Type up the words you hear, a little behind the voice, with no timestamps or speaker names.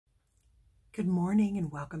Good morning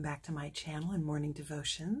and welcome back to my channel and morning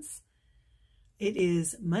devotions. It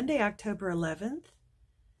is Monday, October 11th.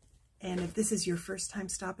 And if this is your first time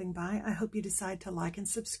stopping by, I hope you decide to like and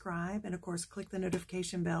subscribe. And of course, click the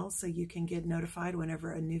notification bell so you can get notified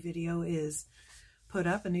whenever a new video is put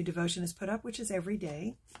up, a new devotion is put up, which is every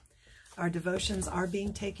day. Our devotions are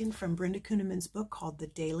being taken from Brenda Kuhneman's book called The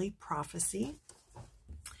Daily Prophecy.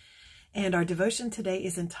 And our devotion today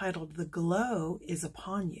is entitled, The Glow is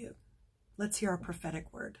Upon You. Let's hear our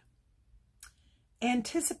prophetic word.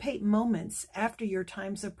 Anticipate moments after your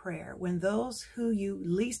times of prayer when those who you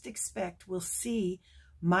least expect will see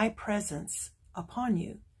my presence upon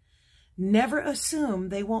you. Never assume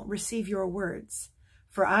they won't receive your words,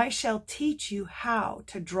 for I shall teach you how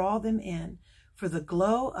to draw them in, for the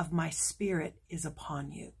glow of my spirit is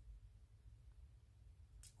upon you.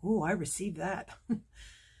 Ooh, I received that.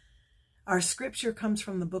 Our scripture comes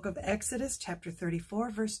from the book of Exodus, chapter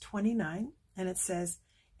 34, verse 29, and it says,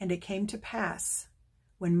 "And it came to pass,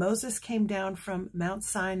 when Moses came down from Mount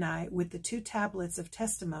Sinai with the 2 tablets of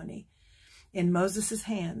testimony in Moses'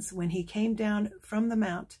 hands, when he came down from the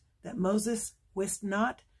mount, that Moses wist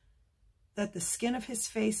not that the skin of his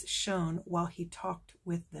face shone while he talked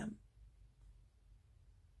with them."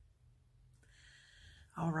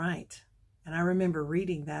 All right. And I remember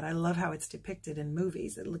reading that. I love how it's depicted in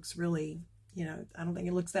movies. It looks really, I don't think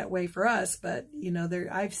it looks that way for us, but,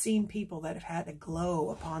 I've seen people that have had a glow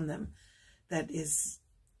upon them that is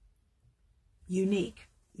unique.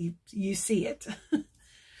 You see it.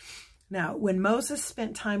 Now, when Moses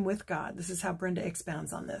spent time with God, this is how Brenda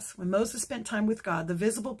expounds on this. When Moses spent time with God, the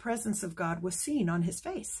visible presence of God was seen on his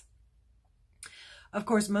face. Of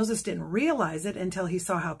course, Moses didn't realize it until he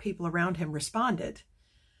saw how people around him responded.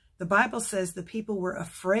 The Bible says the people were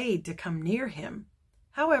afraid to come near him.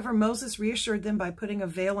 However, Moses reassured them by putting a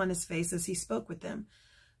veil on his face as he spoke with them.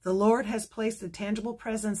 The Lord has placed the tangible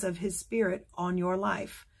presence of his Spirit on your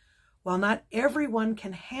life. While not everyone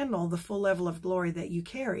can handle the full level of glory that you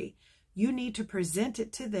carry, you need to present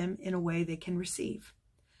it to them in a way they can receive.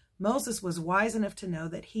 Moses was wise enough to know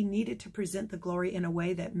that he needed to present the glory in a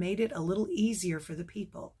way that made it a little easier for the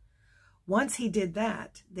people. Once he did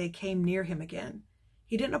that, they came near him again.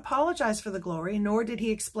 He didn't apologize for the glory, nor did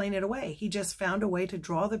he explain it away. He just found a way to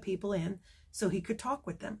draw the people in so he could talk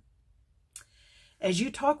with them. As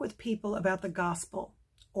you talk with people about the gospel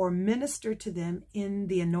or minister to them in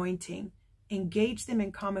the anointing, engage them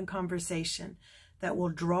in common conversation that will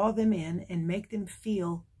draw them in and make them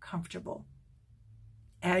feel comfortable.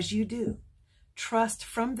 As you do, trust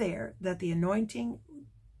from there that the anointing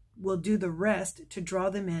will do the rest to draw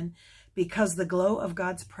them in, because the glow of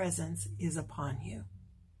God's presence is upon you.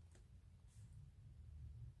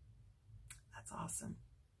 Awesome.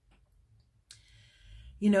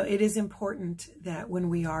 It is important that when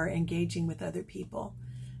we are engaging with other people,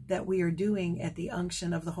 that we are doing at the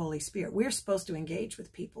unction of the Holy Spirit. We're supposed to engage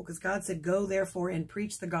with people because God said, "Go therefore and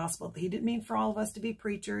preach the gospel." He didn't mean for all of us to be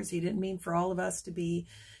preachers. He didn't mean for all of us to be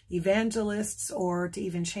evangelists or to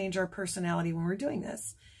even change our personality when we're doing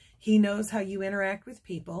this. He knows how you interact with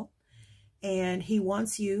people, and he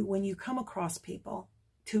wants you, when you come across people,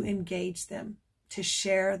 to engage them, to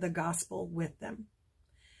share the gospel with them.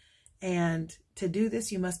 And to do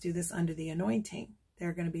this, you must do this under the anointing. There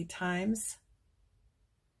are going to be times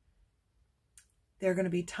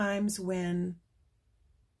when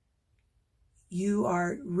you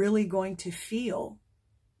are really going to feel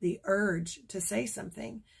the urge to say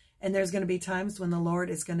something. And there's going to be times when the Lord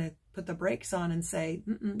is going to put the brakes on and say,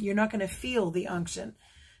 you're not going to feel the unction.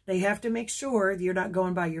 Now, you have to make sure you're not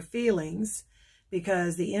going by your feelings,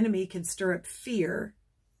 because the enemy can stir up fear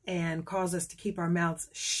and cause us to keep our mouths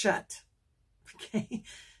shut. Okay?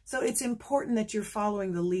 So it's important that you're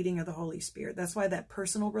following the leading of the Holy Spirit. That's why that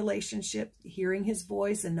personal relationship, hearing his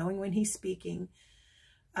voice and knowing when he's speaking,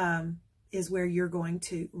 is where you're going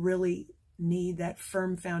to really need that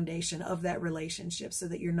firm foundation of that relationship, so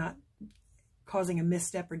that you're not causing a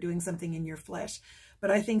misstep or doing something in your flesh.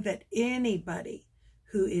 But I think that anybody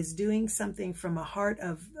who is doing something from a heart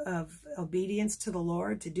of obedience to the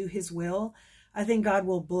Lord, to do his will, I think God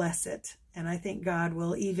will bless it. And I think God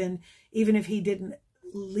will, even if he didn't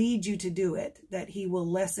lead you to do it, that he will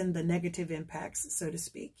lessen the negative impacts, so to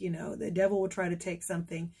speak. The devil will try to take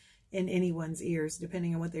something in anyone's ears,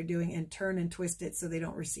 depending on what they're doing, and turn and twist it so they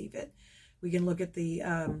don't receive it. We can look at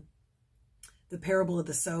the parable of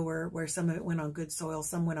the sower, where some of it went on good soil,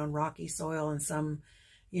 some went on rocky soil, and some,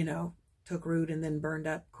 took root and then burned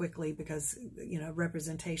up quickly because,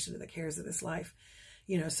 representation of the cares of this life.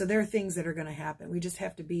 So there are things that are going to happen. We just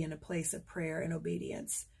have to be in a place of prayer and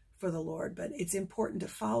obedience for the Lord. But it's important to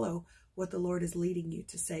follow what the Lord is leading you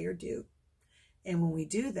to say or do. And when we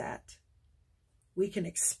do that, we can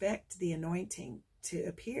expect the anointing to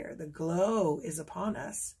appear. The glow is upon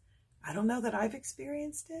us. I don't know that I've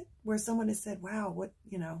experienced it where someone has said, wow, what,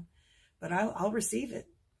 but I'll receive it.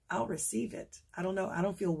 I'll receive it. I don't know. I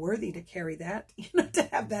don't feel worthy to carry that, to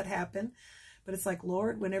have that happen. But it's like,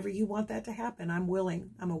 Lord, whenever you want that to happen, I'm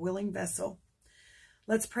willing. I'm a willing vessel.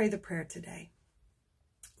 Let's pray the prayer today.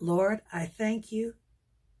 Lord, I thank you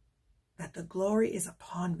that the glory is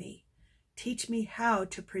upon me. Teach me how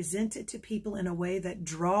to present it to people in a way that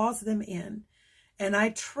draws them in. And I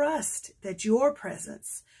trust that your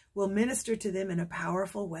presence will minister to them in a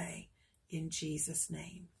powerful way. In Jesus'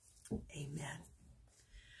 name, amen.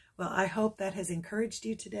 Well, I hope that has encouraged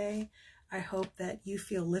you today. I hope that you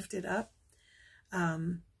feel lifted up.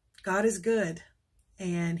 God is good,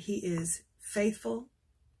 and he is faithful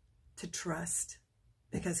to trust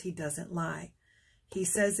because he doesn't lie. He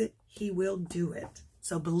says it, he will do it.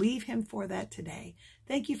 So believe him for that today.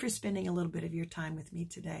 Thank you for spending a little bit of your time with me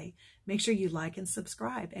today. Make sure you like and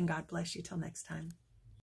subscribe, and God bless you till next time.